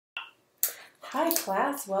Hi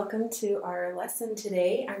class, welcome to our lesson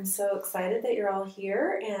today. I'm so excited that you're all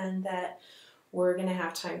here and that we're going to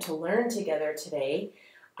have time to learn together today.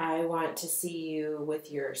 I want to see you with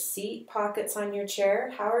your seat pockets on your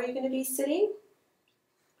chair. How are you going to be sitting?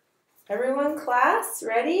 Everyone, class,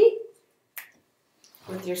 ready?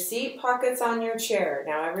 With your seat pockets on your chair.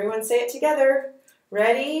 Now everyone say it together.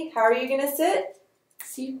 Ready? How are you going to sit?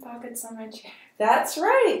 Seat pockets on my chair. That's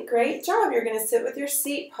right. Great job. You're going to sit with your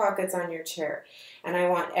seat pockets on your chair. And I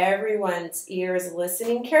want everyone's ears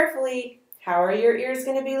listening carefully. How are your ears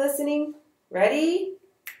going to be listening? Ready?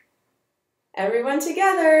 Everyone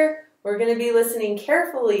together. We're going to be listening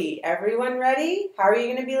carefully. Everyone ready? How are you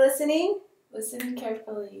going to be listening? Listen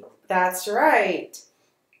carefully. That's right.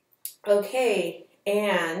 Okay,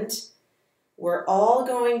 and we're all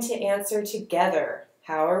going to answer together.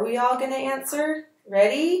 How are we all going to answer?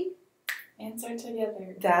 Ready? Answer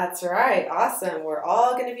together. That's right. Awesome. We're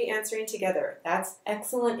all going to be answering together. That's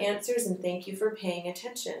excellent answers, and thank you for paying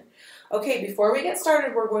attention. Okay, before we get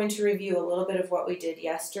started, we're going to review a little bit of what we did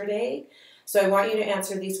yesterday. So I want you to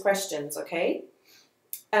answer these questions, okay?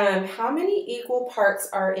 How many equal parts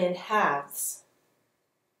are in halves?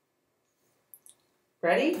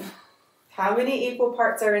 Ready? How many equal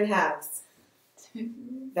parts are in halves? 2.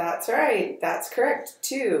 That's right. That's correct.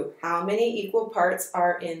 2. How many equal parts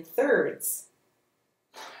are in thirds?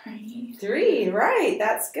 3. 3. Right.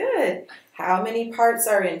 That's good. How many parts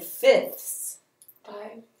are in fifths? 5.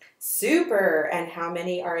 Super. And how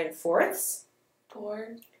many are in fourths?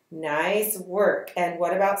 4. Nice work. And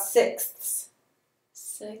what about sixths?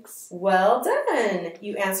 6. Well done.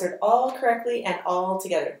 You answered all correctly and all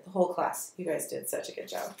together. The whole class. You guys did such a good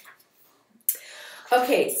job.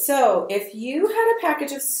 Okay, so if you had a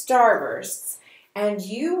package of Starbursts and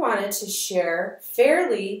you wanted to share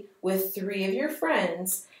fairly with 3 of your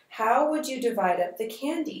friends, how would you divide up the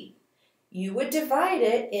candy? You would divide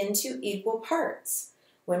it into equal parts.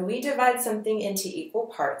 When we divide something into equal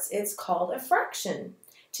parts, it's called a fraction.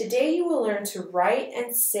 Today you will learn to write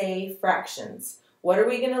and say fractions. What are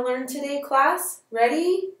we going to learn today, class?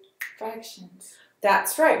 Ready? Fractions.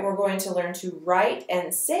 That's right. We're going to learn to write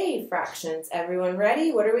and say fractions. Everyone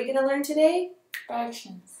ready? What are we going to learn today?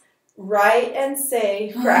 Fractions. Write and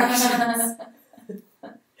say fractions.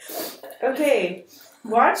 Okay,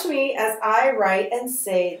 watch me as I write and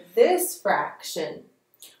say this fraction.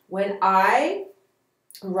 When I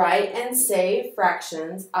write and say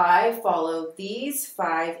fractions, I follow these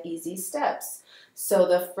 5 easy steps. So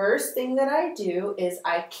the first thing that I do is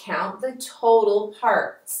I count the total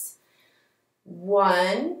parts.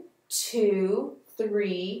 1, 2,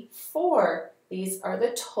 3, 4. These are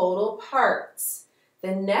the total parts.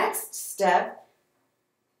 The next step,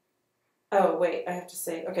 oh wait, I have to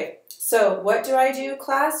say, okay. So what do I do,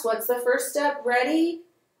 class? What's the first step? Ready?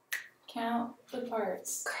 Count the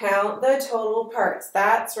parts. Count the total parts.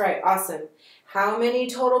 That's right, awesome. How many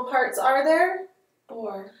total parts are there?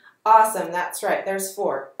 4. Awesome, that's right, there's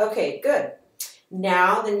 4. Okay, good.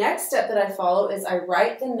 Now, the next step that I follow is I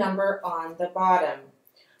write the number on the bottom.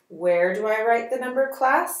 Where do I write the number,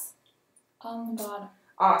 class? On the bottom.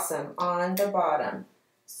 Awesome, on the bottom.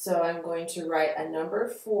 So I'm going to write a number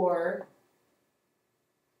 4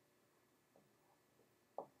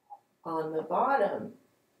 on the bottom.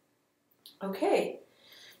 Okay,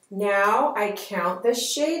 now I count the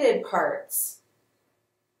shaded parts.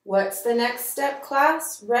 What's the next step,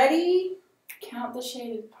 class? Ready? Count the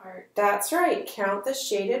shaded part. That's right, count the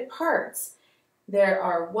shaded parts. There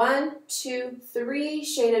are 1, 2, 3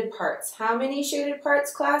 shaded parts. How many shaded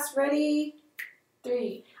parts, class? Ready?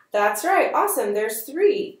 3. That's right, awesome, there's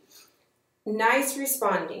 3. Nice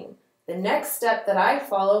responding. The next step that I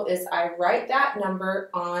follow is I write that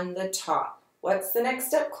number on the top. What's the next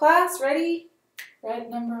step, class? Ready?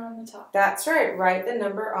 Write number on the top. That's right, write the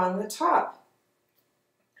number on the top.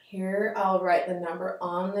 Here I'll write the number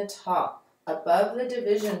on the top, above the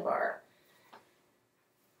division bar.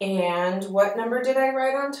 And what number did I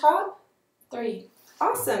write on top? 3.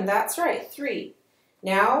 Awesome, that's right, 3.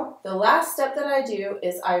 Now, the last step that I do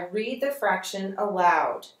is I read the fraction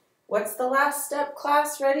aloud. What's the last step,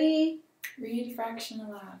 class? Ready? Read fraction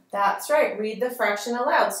aloud. That's right, read the fraction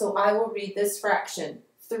aloud. So I will read this fraction,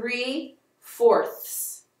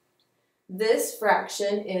 3/4. This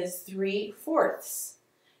fraction is 3/4.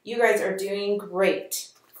 You guys are doing great.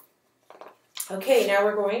 Okay, now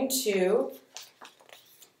we're going to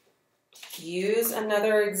use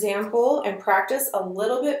another example and practice a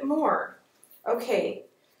little bit more. Okay,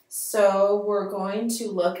 so we're going to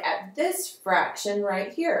look at this fraction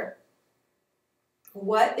right here.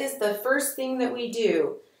 What is the first thing that we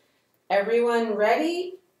do? Everyone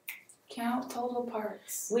ready? Count total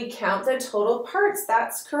parts. We count the total parts.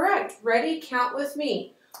 That's correct. Ready? Count with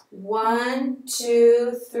me. 1,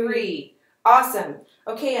 2, 3. Awesome.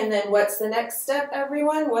 Okay, and then what's the next step,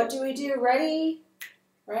 everyone? What do we do? Ready?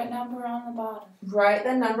 Write number on the bottom. Write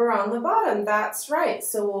the number on the bottom. That's right.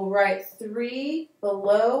 So we'll write 3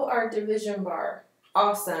 below our division bar.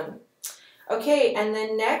 Awesome. Okay, and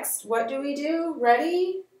then next, what do we do?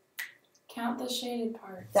 Ready? Count the shaded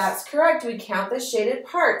parts. That's correct. We count the shaded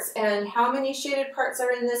parts. And how many shaded parts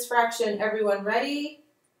are in this fraction? Everyone ready?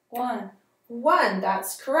 1. 1.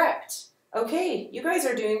 That's correct. Okay, you guys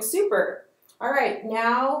are doing super. All right,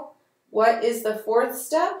 now what is the fourth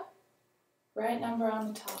step? Write number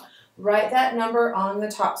on the top. Write that number on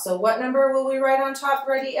the top. So what number will we write on top?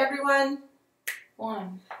 Ready, everyone?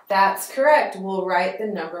 1. That's correct. We'll write the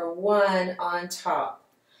number 1 on top.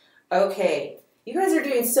 Okay. You guys are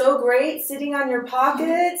doing so great sitting on your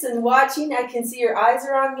pockets and watching. I can see your eyes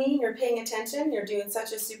are on me and you're paying attention. You're doing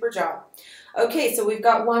such a super job. Okay, so we've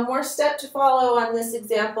got one more step to follow on this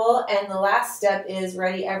example, and the last step is,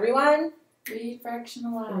 ready everyone? Read fraction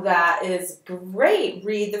aloud. That is great.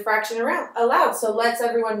 Read the fraction aloud. So let's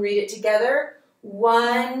everyone read it together.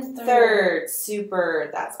 1/3. Super.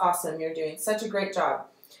 That's awesome. You're doing such a great job.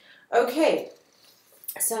 Okay,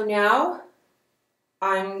 so now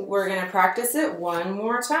we're going to practice it one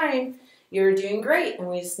more time. You're doing great, and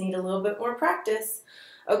we just need a little bit more practice.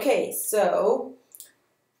 Okay, so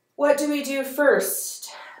what do we do first?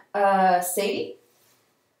 Sadie?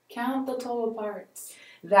 Count the total parts.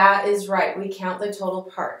 That is right. We count the total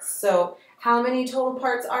parts. So how many total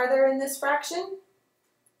parts are there in this fraction?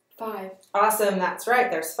 5. Awesome. That's right.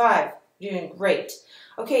 There's 5. You're doing great.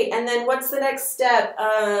 Okay, and then what's the next step?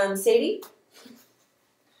 Sadie?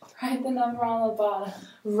 Write the number on the bottom.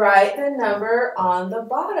 Write the number on the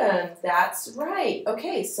bottom. That's right.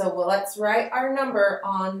 Okay, so let's write our number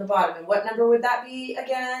on the bottom. And what number would that be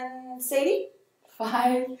again, Sadie?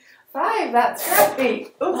 5. 5. That's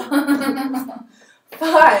right.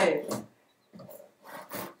 5.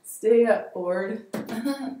 Stay up, board.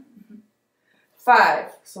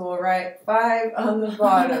 5. So we'll write 5 on the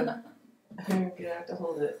bottom. I'm going to have to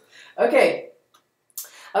hold it. Okay.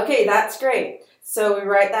 Okay, that's great. So we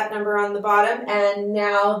write that number on the bottom, and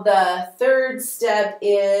now the third step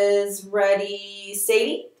is, ready,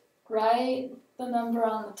 Sadie? Write the number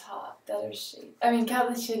on the top that are shaded.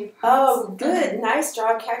 Count the shaded parts. Oh, good. Nice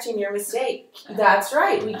job catching your mistake. That's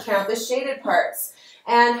right. We count the shaded parts.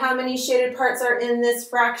 And how many shaded parts are in this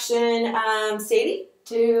fraction, Sadie?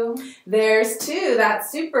 2. There's 2. That's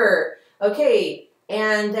super. Okay.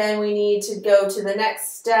 And then we need to go to the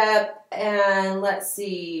next step, and let's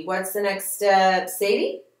see, what's the next step?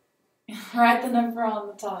 Sadie? Write the number on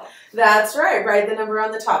the top. That's right, write the number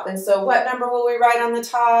on the top. And so what number will we write on the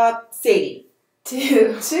top? Sadie?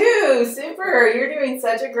 2. 2, super, you're doing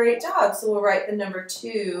such a great job. So we'll write the number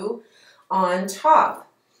 2 on top.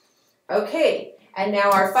 Okay, and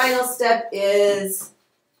now our final step is,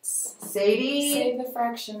 Sadie? Say the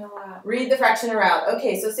fraction aloud. Read the fraction aloud.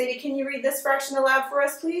 Okay, so Sadie, can you read this fraction aloud for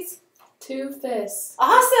us, please? 2/5.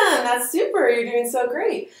 Awesome, that's super. You're doing so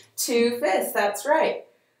great. 2/5, that's right.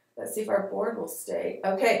 Let's see if our board will stay.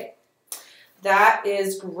 Okay, that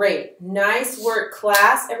is great. Nice work,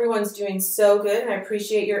 class. Everyone's doing so good, and I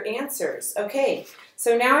appreciate your answers. Okay,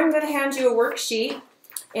 so now I'm going to hand you a worksheet,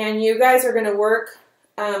 and you guys are going to work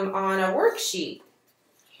on a worksheet.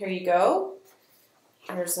 Here you go.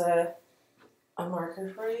 Here's a marker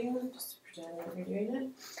for you. Just pretend that you're doing it.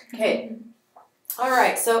 Okay. All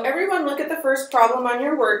right. So everyone look at the first problem on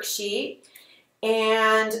your worksheet.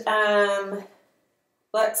 And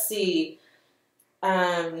let's see.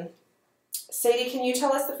 Sadie, can you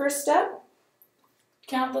tell us the first step?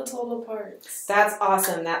 Count the total parts. That's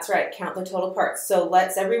awesome. That's right. Count the total parts. So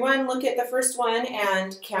let's everyone look at the first one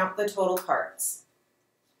and count the total parts.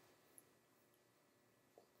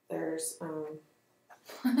 There's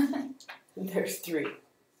 3.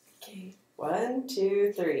 Okay. 1,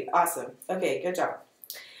 2, 3. Awesome. Okay, good job.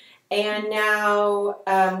 And now,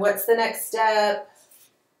 what's the next step?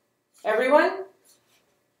 Everyone?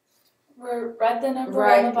 Write the number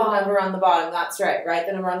Write on the bottom. Write the number on the bottom. That's right. Write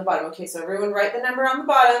the number on the bottom. Okay, so everyone write the number on the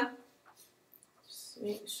bottom. Just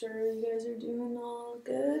make sure you guys are doing all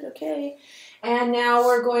good. Okay. And now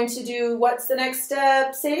we're going to do, what's the next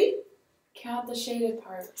step, Sadie? Count the shaded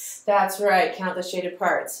parts. That's right. Count the shaded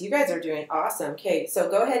parts. You guys are doing awesome. Okay, so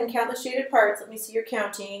go ahead and count the shaded parts. Let me see your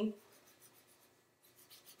counting.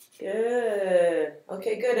 Good.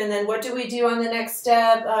 Okay, good. And then what do we do on the next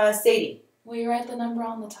step, Sadie? We write the number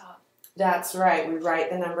on the top. That's right. We write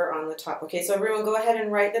the number on the top. Okay, so everyone go ahead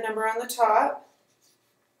and write the number on the top.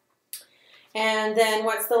 And then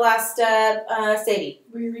what's the last step, Sadie?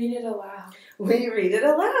 We read it aloud. We read it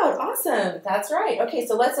aloud. Awesome. That's right. Okay,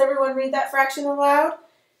 so let's everyone read that fraction aloud.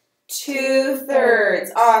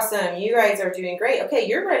 2/3. Awesome. You guys are doing great. Okay,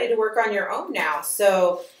 you're ready to work on your own now.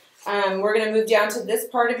 So we're going to move down to this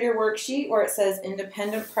part of your worksheet where it says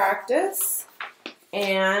independent practice.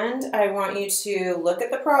 And I want you to look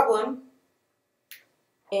at the problem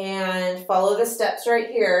and follow the steps right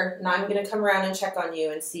here. Now I'm going to come around and check on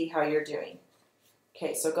you and see how you're doing.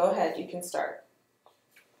 Okay, so go ahead. You can start.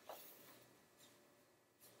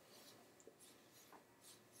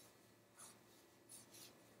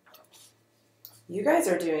 You guys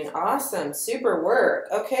are doing awesome. Super work.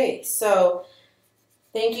 Okay, so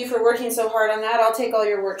thank you for working so hard on that. I'll take all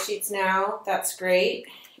your worksheets now. That's great.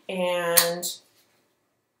 And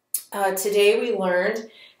today we learned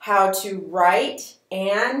how to write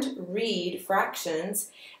and read fractions.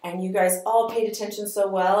 And you guys all paid attention so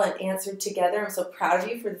well and answered together. I'm so proud of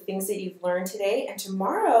you for the things that you've learned today. And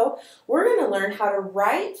tomorrow, we're going to learn how to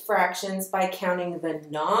write fractions by counting the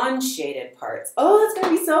non-shaded parts. Oh, that's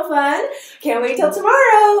going to be so fun. Can't wait till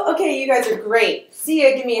tomorrow. Okay, you guys are great. See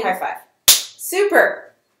ya. Give me a high five. Super.